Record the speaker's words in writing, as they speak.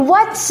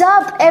What's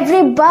up,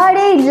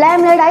 everybody?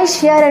 Limelight aish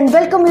here, and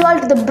welcome you all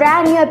to the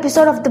brand new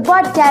episode of the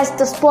podcast,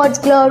 The Sports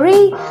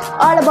Glory,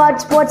 all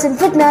about sports and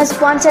fitness,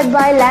 sponsored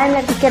by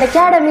Limelight Cricket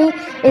Academy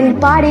in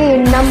Padi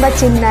in Number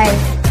Chennai.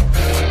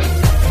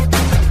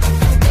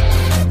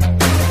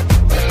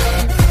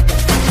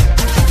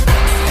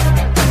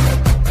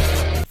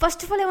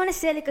 First of all, I want to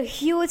say a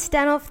huge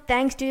ton of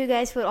thanks to you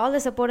guys for all the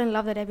support and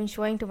love that I've been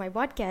showing to my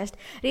podcast.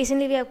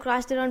 Recently, we have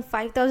crossed around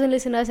 5,000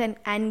 listeners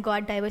and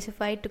got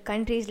diversified to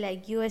countries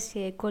like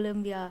USA,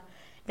 Colombia,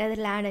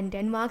 Netherlands and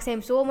Denmark. So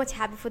I'm so much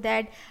happy for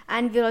that.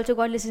 And we've also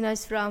got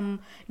listeners from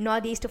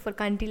northeast of our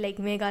country like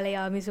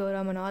Meghalaya,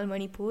 Mizoram and all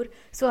Manipur.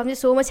 So I'm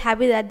just so much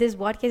happy that this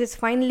podcast is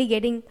finally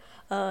getting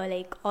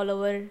all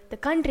over the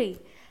country.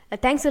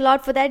 Thanks a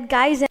lot for that,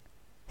 guys.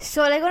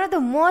 So one of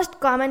the most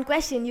common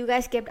questions you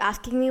guys kept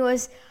asking me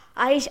was,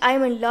 Aish,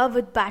 I'm in love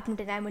with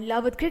badminton, I'm in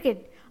love with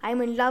cricket,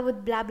 I'm in love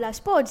with blah blah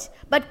sports,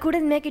 but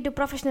couldn't make it to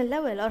professional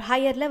level or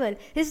higher level.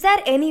 Is there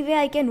any way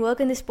I can work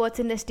in the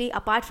sports industry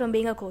apart from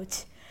being a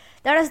coach?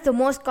 That was the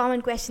most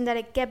common question that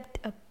I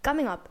kept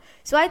coming up.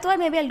 So I thought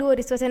maybe I'll do a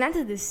research and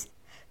answer this.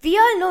 We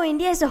all know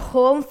India is a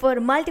home for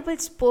multiple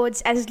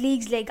sports as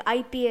leagues like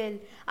IPL,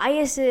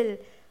 ISL,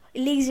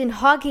 leagues in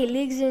hockey,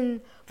 leagues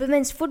in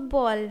women's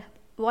football,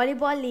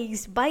 volleyball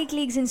leagues, bike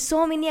leagues, and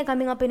so many are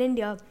coming up in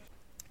India.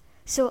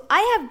 So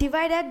I have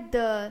divided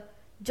the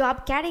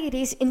job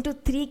categories into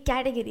 3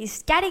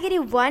 categories. Category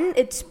 1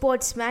 is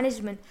sports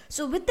management.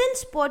 So within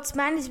sports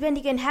management,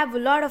 you can have a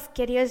lot of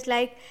careers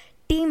like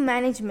team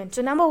management.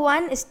 So number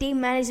 1 is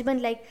team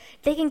management, like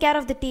taking care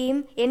of the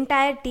team,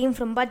 entire team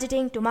from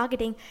budgeting to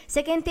marketing.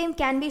 Second thing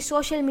can be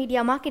social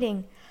media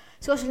marketing,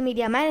 social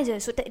media manager.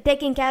 So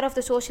taking care of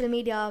the social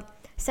media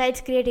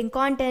sites, creating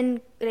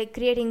content, like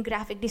creating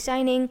graphic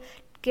designing,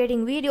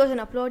 creating videos and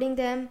uploading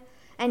them,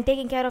 and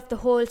taking care of the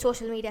whole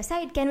social media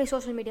site can be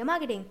social media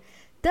marketing.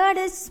 Third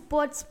is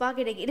sports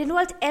marketing. It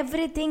involves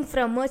everything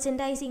from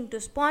merchandising to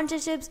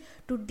sponsorships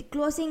to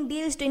closing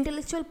deals to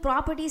intellectual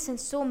properties and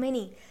so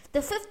many.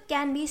 The fifth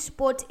can be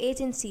sports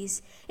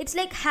agencies. It's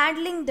like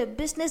handling the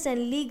business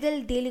and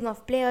legal dealing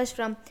of players,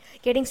 from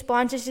getting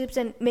sponsorships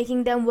and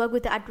making them work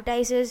with the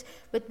advertisers,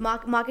 with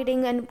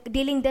marketing and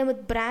dealing them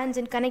with brands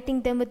and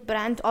connecting them with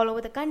brands all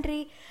over the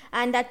country.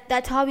 And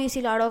that's how you see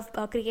a lot of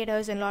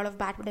cricketers and a lot of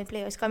badminton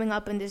players coming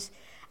up in this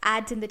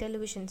ads in the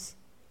televisions.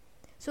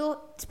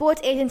 So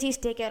sports agencies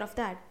take care of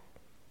that.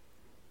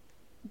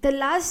 The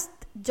last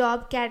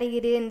job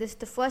category in this,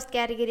 the first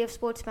category of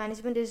sports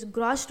management, is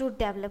grassroots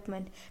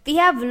development. We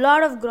have a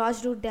lot of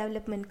grassroots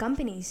development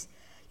companies.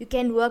 You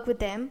can work with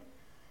them.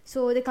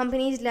 So the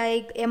companies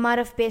like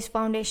MRF Pace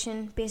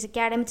Foundation, Pace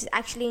Academy, which is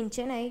actually in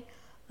Chennai.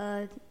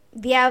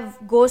 We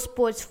have Go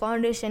Sports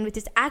Foundation, which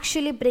is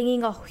actually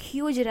bringing a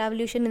huge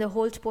revolution in the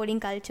whole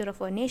sporting culture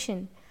of our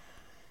nation.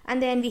 And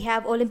then we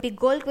have Olympic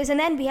Gold Quiz, and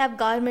then we have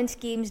government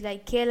schemes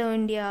like Khelo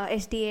India,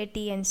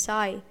 SDAT and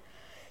SAI.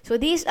 So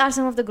these are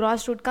some of the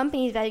grassroots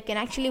companies where you can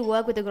actually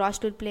work with the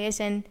grassroots players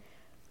and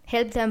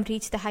help them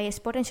reach the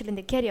highest potential in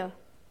their career.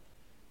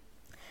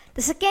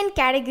 The second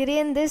category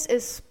in this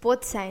is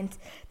sports science.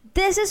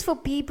 This is for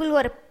people who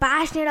are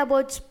passionate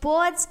about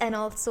sports and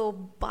also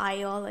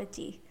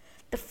biology.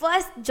 The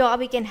first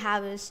job you can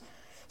have is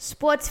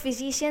sports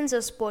physicians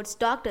or sports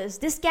doctors.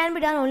 This can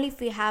be done only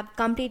if you have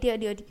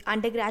completed your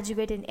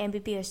undergraduate in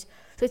MBBS.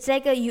 So it's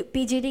like a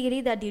PG degree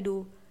that you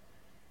do.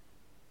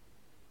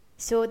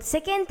 So the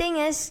second thing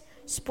is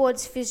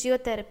sports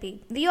physiotherapy.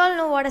 We all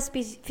know what a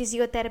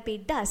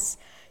physiotherapy does.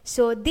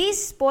 So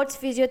these sports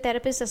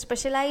physiotherapists are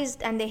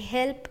specialized and they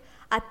help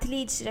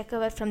athletes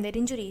recover from their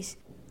injuries.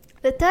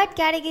 The third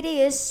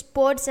category is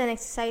sports and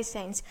exercise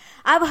science.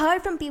 I've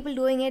heard from people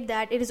doing it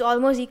that it is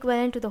almost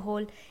equivalent to the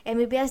whole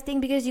MBBS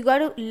thing, because you got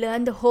to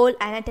learn the whole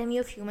anatomy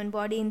of human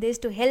body in this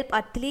to help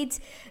athletes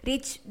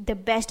reach the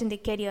best in their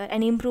career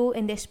and improve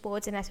in their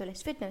sports and as well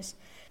as fitness.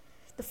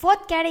 The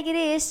fourth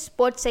category is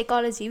sports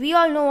psychology. We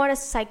all know what a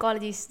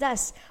psychologist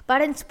does,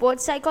 but in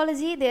sports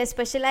psychology, they are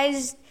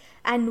specialized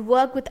and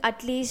work with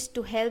athletes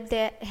to help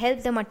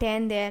them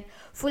attain their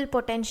full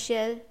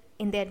potential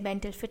in their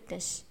mental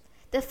fitness.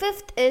 The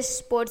fifth is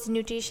sports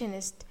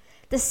nutritionist.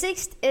 The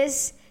sixth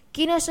is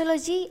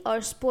kinesiology or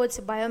sports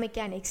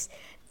biomechanics.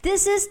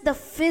 This is the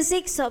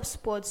physics of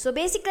sports. So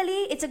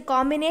basically, it's a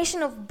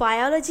combination of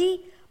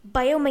biology,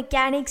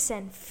 biomechanics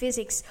and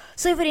physics.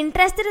 So if you're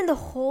interested in the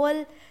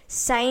whole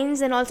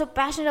science and also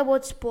passionate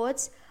about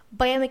sports,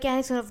 biomechanics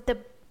is one of the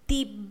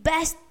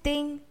best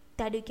thing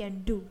that you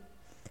can do.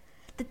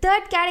 The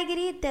third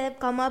category that have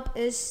come up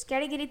is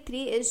category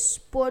 3 is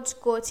sports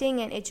coaching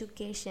and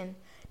education.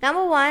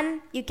 Number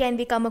 1, you can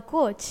become a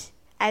coach.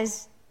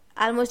 As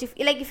almost if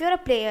you're a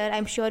player,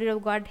 I'm sure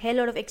you've got a hell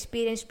lot of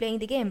experience playing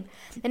the game.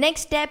 The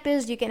next step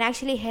is you can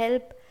actually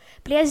help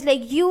players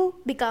like you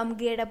become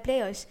greater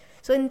players.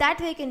 So in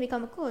that way, you can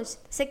become a coach.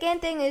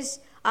 Second thing is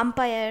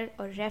umpire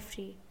or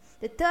referee.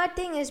 The third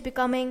thing is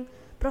becoming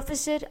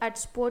professor at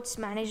sports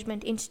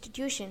management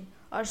institution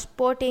or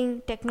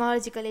sporting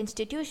technological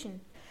institution.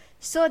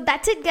 So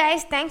that's it,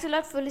 guys. Thanks a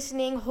lot for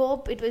listening.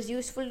 Hope it was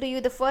useful to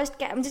you.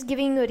 I'm just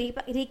giving you a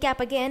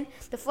recap again.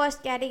 The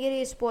first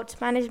category is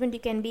sports management. You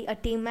can be a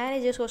team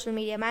manager, social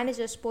media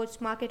manager, sports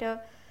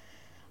marketer,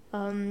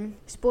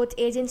 sports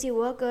agency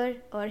worker,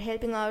 or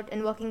helping out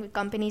and working with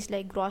companies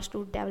like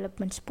grassroots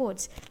development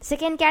sports.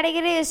 Second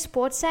category is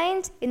sports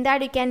science. In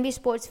that, you can be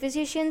sports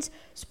physicians,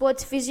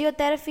 sports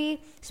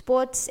physiotherapy,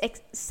 sports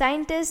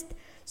scientist,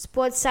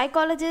 sports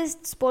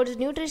psychologist, sports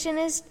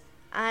nutritionist,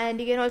 and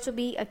you can also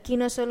be a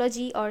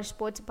kinesiology or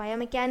sports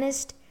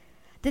biomechanist.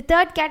 The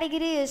third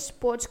category is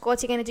sports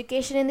coaching and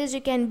education. In this, you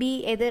can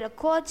be either a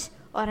coach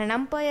or an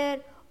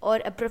umpire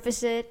or a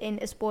professor in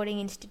a sporting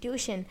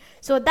institution.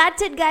 So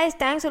that's it, guys.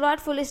 Thanks a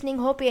lot for listening.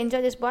 Hope you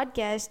enjoyed this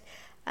podcast.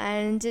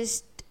 And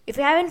just, if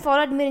you haven't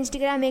followed me on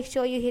Instagram, make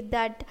sure you hit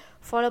that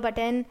follow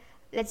button.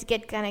 Let's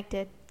get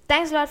connected.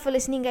 Thanks a lot for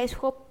listening, guys.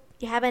 Hope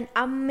you have an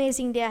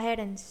amazing day ahead,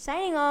 and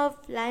signing off,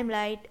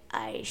 Limelight,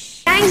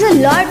 Aish. Thanks a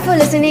lot for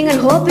listening and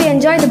hope you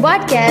enjoyed the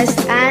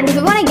podcast. And if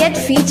you want to get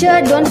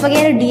featured, don't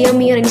forget to DM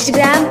me on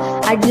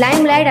Instagram at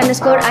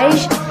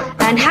limelight_Aish.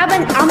 And have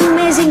an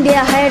amazing day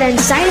ahead, and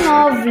signing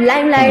off,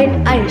 Limelight,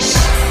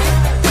 Aish.